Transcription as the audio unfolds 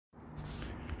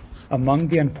Among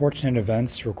the unfortunate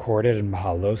events recorded in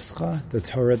B'Ha'alosecha, the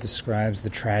Torah describes the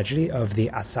tragedy of the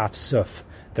Asaf Suf,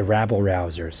 the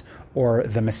rabble-rousers, or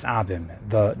the Misavim,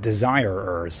 the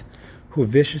desirers, who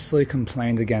viciously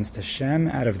complained against Hashem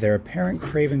out of their apparent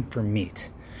craving for meat.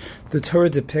 The Torah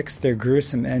depicts their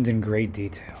gruesome end in great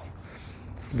detail.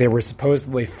 They were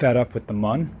supposedly fed up with the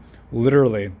mun,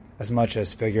 literally as much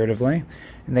as figuratively,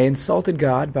 and they insulted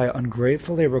God by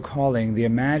ungratefully recalling the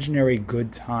imaginary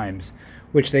good times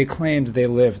which they claimed they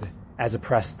lived as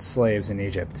oppressed slaves in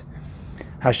Egypt.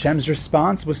 Hashem's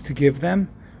response was to give them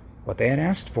what they had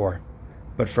asked for,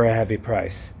 but for a heavy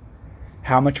price.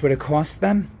 How much would it cost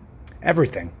them?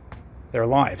 Everything. Their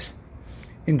lives.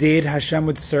 Indeed, Hashem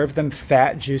would serve them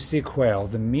fat, juicy quail,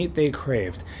 the meat they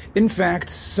craved. In fact,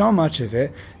 so much of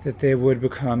it that they would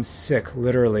become sick,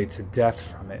 literally to death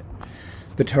from it.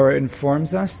 The Torah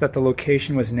informs us that the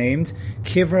location was named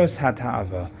Kivros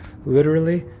HaTa'ava,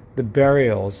 literally the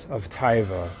burials of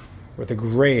Taiva, or the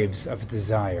graves of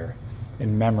desire,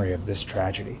 in memory of this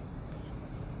tragedy.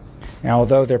 Now,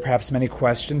 although there are perhaps many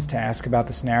questions to ask about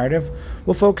this narrative,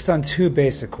 we'll focus on two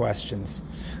basic questions.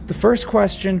 The first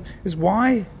question is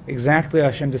why exactly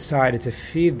Hashem decided to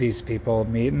feed these people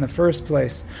meat in the first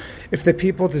place. If the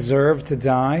people deserved to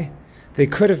die, they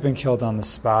could have been killed on the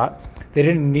spot. They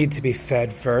didn't need to be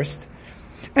fed first.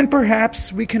 And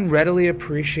perhaps we can readily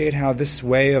appreciate how this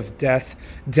way of death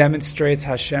demonstrates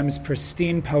Hashem's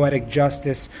pristine poetic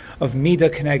justice of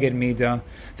Midah Keneged Midah,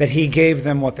 that He gave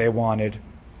them what they wanted.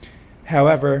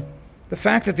 However, the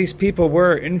fact that these people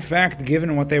were, in fact,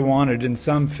 given what they wanted in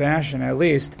some fashion at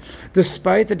least,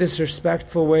 despite the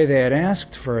disrespectful way they had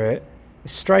asked for it,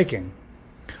 is striking.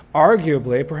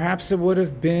 Arguably, perhaps it would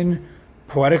have been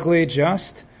poetically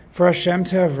just for Hashem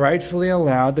to have rightfully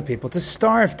allowed the people to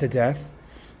starve to death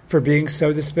for being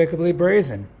so despicably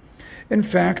brazen. In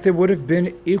fact, it would have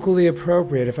been equally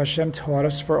appropriate if Hashem taught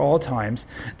us for all times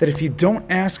that if you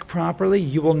don't ask properly,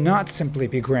 you will not simply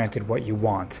be granted what you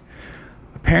want.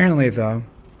 Apparently, though,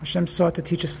 Hashem sought to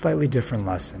teach a slightly different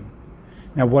lesson.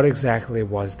 Now, what exactly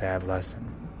was that lesson?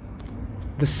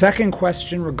 The second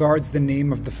question regards the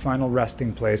name of the final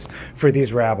resting place for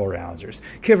these rabble-rousers,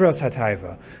 Kivros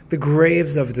HaTaiva, the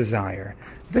graves of desire.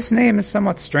 This name is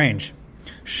somewhat strange.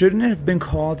 Shouldn't it have been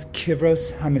called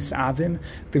Kivros HaMisavim,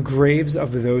 the graves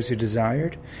of those who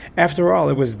desired? After all,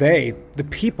 it was they, the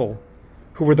people,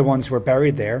 who were the ones who were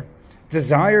buried there.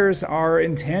 Desires are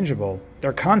intangible.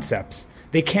 They're concepts.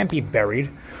 They can't be buried.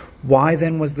 Why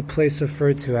then was the place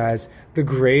referred to as the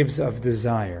graves of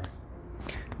desire?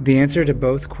 The answer to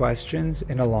both questions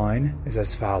in a line is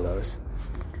as follows.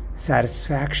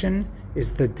 Satisfaction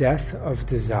is the death of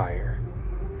desire.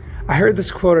 I heard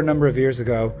this quote a number of years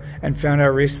ago and found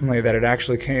out recently that it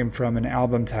actually came from an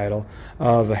album title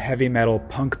of a heavy metal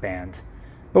punk band.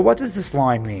 But what does this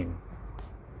line mean?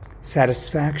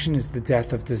 Satisfaction is the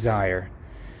death of desire.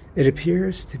 It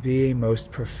appears to be a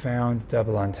most profound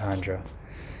double entendre.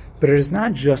 But it is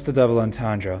not just a double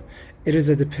entendre. It is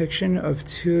a depiction of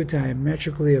two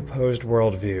diametrically opposed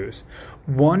worldviews.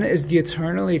 One is the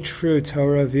eternally true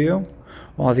Torah view,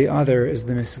 while the other is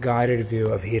the misguided view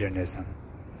of hedonism.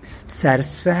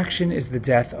 Satisfaction is the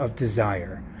death of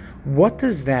desire. What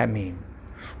does that mean?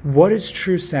 What is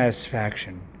true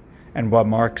satisfaction? And what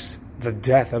marks the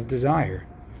death of desire?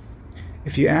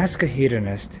 If you ask a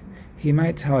hedonist, he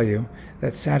might tell you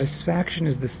that satisfaction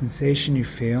is the sensation you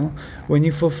feel when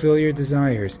you fulfill your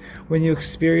desires, when you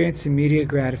experience immediate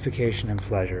gratification and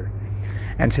pleasure.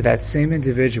 And to that same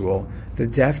individual, the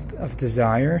death of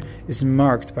desire is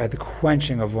marked by the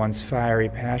quenching of one's fiery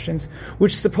passions,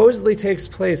 which supposedly takes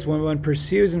place when one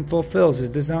pursues and fulfills his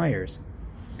desires.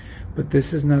 But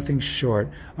this is nothing short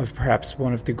of perhaps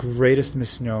one of the greatest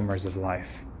misnomers of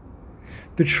life.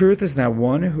 The truth is that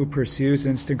one who pursues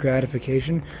instant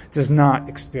gratification does not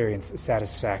experience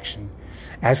satisfaction.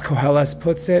 As Koheles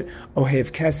puts it,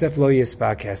 Ohev kesef lo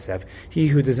yisba kesef. He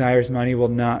who desires money will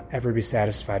not ever be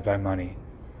satisfied by money.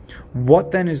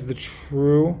 What then is the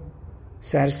true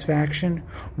satisfaction?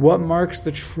 What marks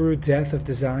the true death of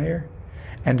desire?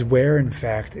 And where, in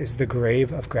fact, is the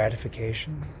grave of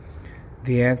gratification?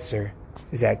 The answer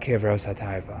is at Kivros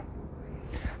HaTaiva.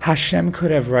 Hashem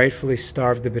could have rightfully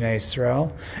starved the Bnei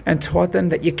Israel and taught them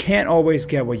that you can't always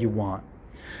get what you want.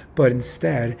 But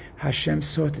instead, Hashem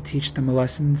sought to teach them a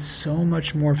lesson so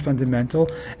much more fundamental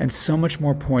and so much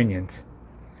more poignant.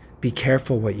 Be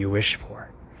careful what you wish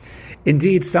for.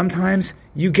 Indeed, sometimes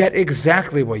you get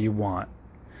exactly what you want,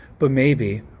 but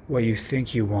maybe what you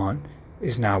think you want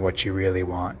is not what you really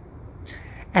want.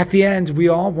 At the end, we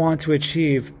all want to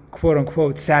achieve,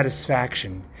 quote-unquote,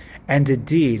 satisfaction. And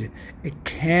indeed, it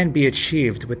can be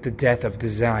achieved with the death of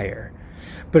desire.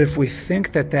 But if we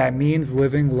think that that means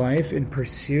living life in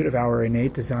pursuit of our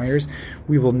innate desires,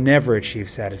 we will never achieve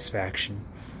satisfaction.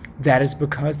 That is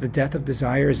because the death of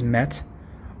desire is met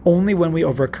only when we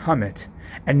overcome it,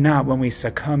 and not when we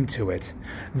succumb to it.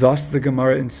 Thus, the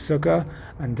Gemara in Sukkah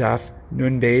on Daf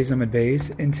Nun Beis Amud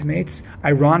Beis intimates,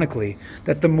 ironically,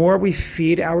 that the more we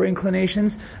feed our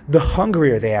inclinations, the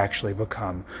hungrier they actually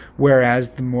become,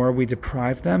 whereas the more we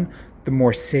deprive them, the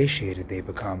more satiated they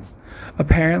become.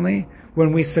 Apparently,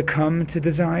 when we succumb to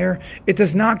desire, it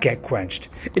does not get quenched.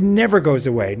 It never goes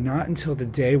away, not until the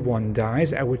day one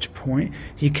dies, at which point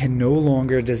he can no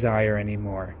longer desire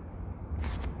anymore.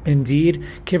 Indeed,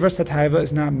 Kivras Hataiva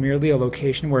is not merely a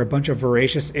location where a bunch of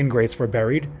voracious ingrates were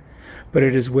buried, but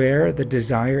it is where the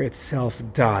desire itself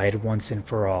died once and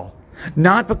for all.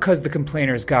 Not because the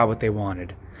complainers got what they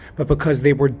wanted, but because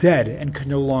they were dead and could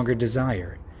no longer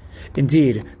desire.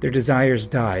 Indeed, their desires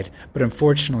died, but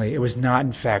unfortunately it was not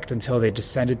in fact until they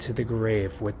descended to the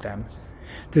grave with them.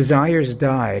 Desires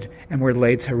died and were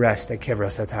laid to rest at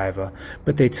Kivras Hataiva,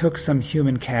 but they took some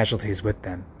human casualties with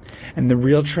them. And the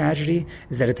real tragedy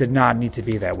is that it did not need to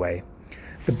be that way.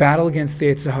 The battle against the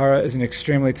Yetzer Hara is an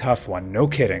extremely tough one, no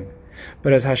kidding.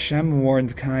 But as Hashem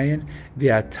warned Cain,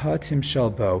 V'ata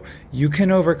timshal bo, you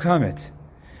can overcome it.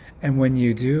 And when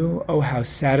you do, oh, how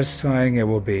satisfying it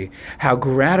will be, how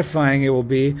gratifying it will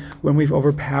be when we've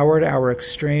overpowered our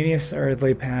extraneous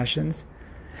earthly passions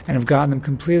and have gotten them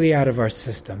completely out of our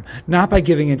system, not by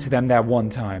giving in to them that one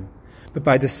time, but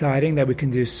by deciding that we can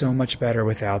do so much better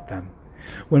without them.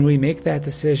 When we make that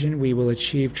decision, we will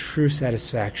achieve true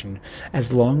satisfaction,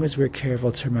 as long as we're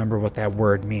careful to remember what that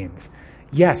word means.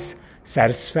 Yes,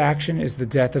 satisfaction is the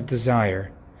death of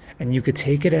desire, and you could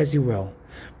take it as you will,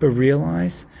 but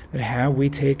realize that how we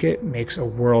take it makes a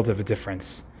world of a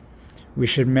difference. We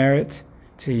should merit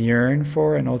to yearn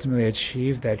for and ultimately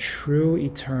achieve that true,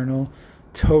 eternal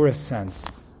Torah sense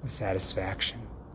of satisfaction.